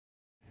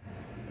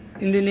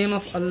In the name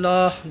of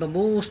Allah, the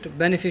most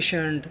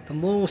beneficent, the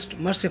most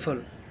merciful.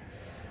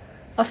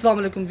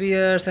 Assalamu alaikum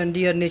viewers and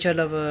dear nature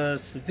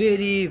lovers.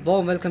 Very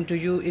warm welcome to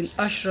you in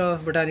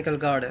Ashraf Botanical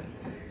Garden.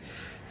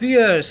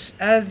 Viewers,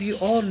 as you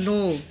all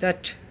know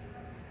that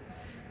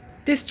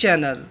this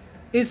channel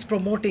is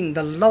promoting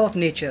the love of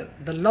nature,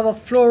 the love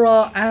of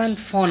flora and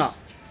fauna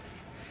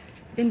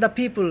in the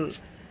people.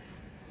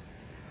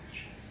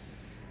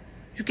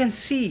 You can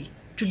see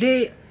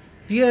today,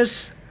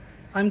 viewers,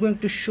 I'm going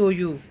to show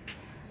you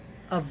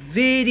a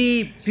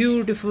very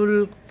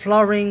beautiful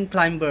flowering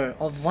climber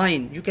of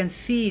vine. You can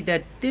see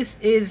that this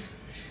is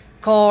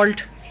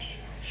called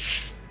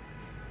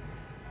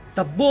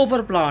the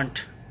bower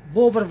plant,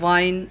 bower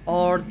vine,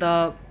 or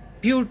the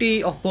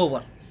beauty of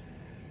bower.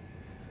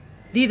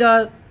 These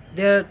are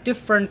their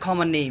different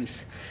common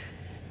names.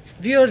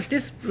 Viewers,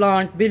 this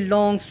plant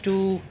belongs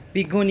to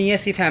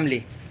begoniaceae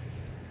family.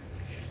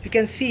 You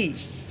can see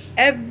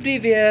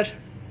everywhere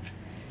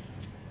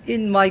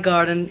in my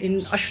garden,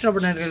 in Ashraf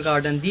Botanical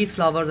Garden, these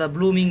flowers are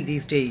blooming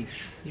these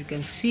days. You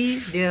can see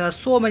there are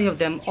so many of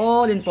them,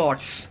 all in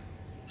pots.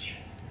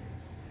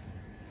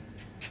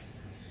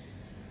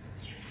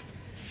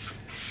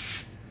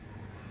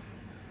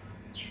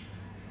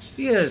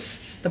 Yes,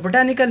 the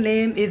botanical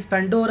name is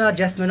Pandorea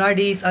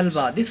Jasminoides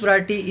alba. This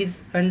variety is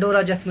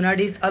Pandorea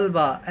Jasminoides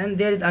alba, and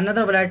there is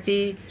another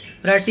variety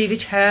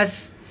which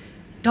has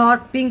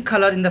dark pink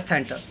color in the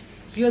center.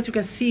 Here you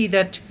can see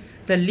that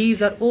the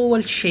leaves are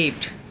oval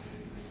shaped.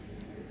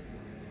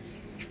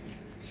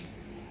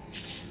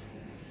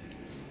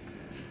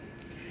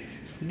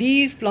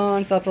 These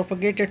plants are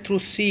propagated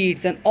through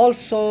seeds and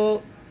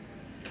also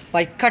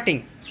by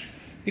cutting,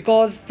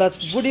 because the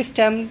woody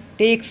stem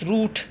takes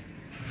root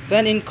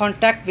when in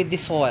contact with the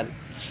soil.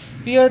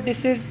 Here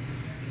this is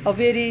a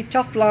very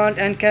tough plant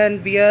and can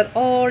bear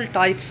all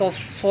types of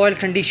soil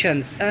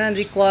conditions and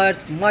requires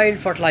mild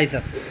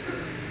fertilizer.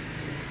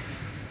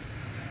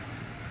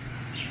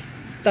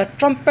 The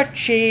trumpet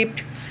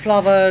shaped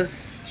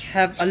flowers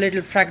have a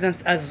little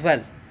fragrance as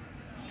well.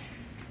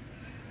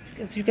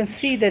 As you can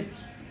see that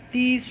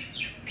these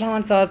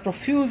plants are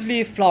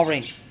profusely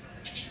flowering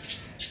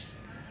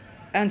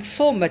and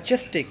so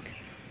majestic.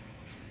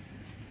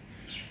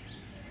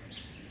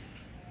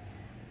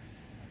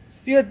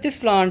 Here this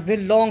plant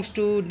belongs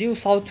to New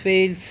South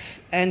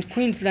Wales and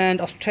Queensland,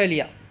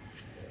 Australia,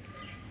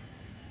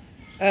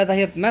 as I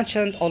have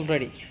mentioned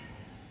already.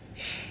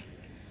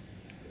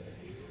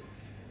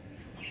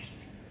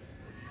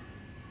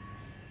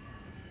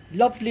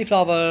 Lovely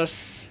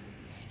flowers,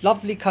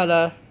 lovely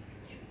color,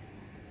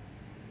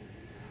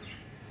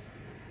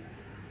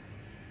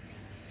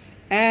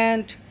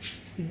 and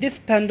this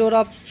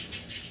Pandora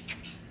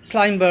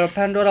climber,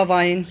 Pandora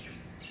vine,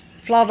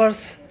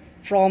 flowers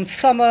from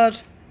summer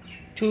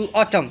to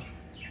autumn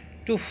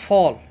to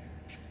fall.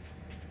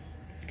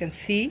 You can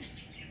see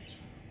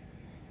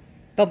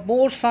the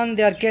more sun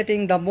they are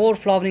getting, the more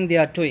flowering they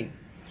are doing.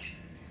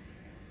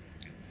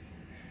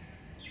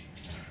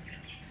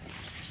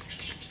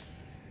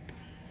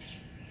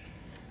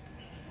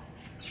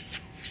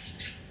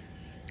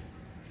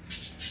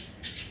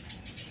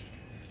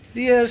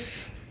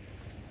 Viewers,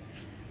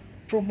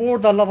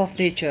 promote the love of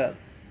nature,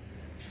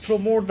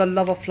 promote the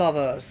love of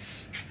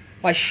flowers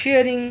by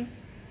sharing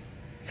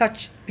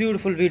such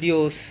beautiful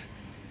videos,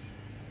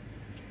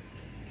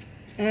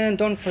 and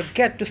don't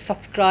forget to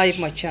subscribe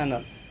my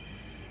channel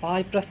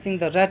by pressing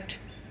the red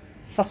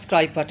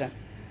subscribe button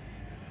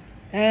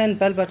and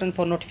bell button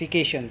for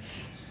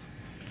notifications.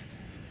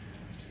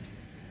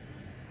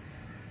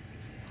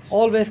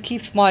 Always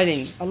keep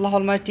smiling. Allah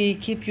Almighty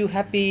keep you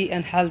happy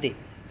and healthy.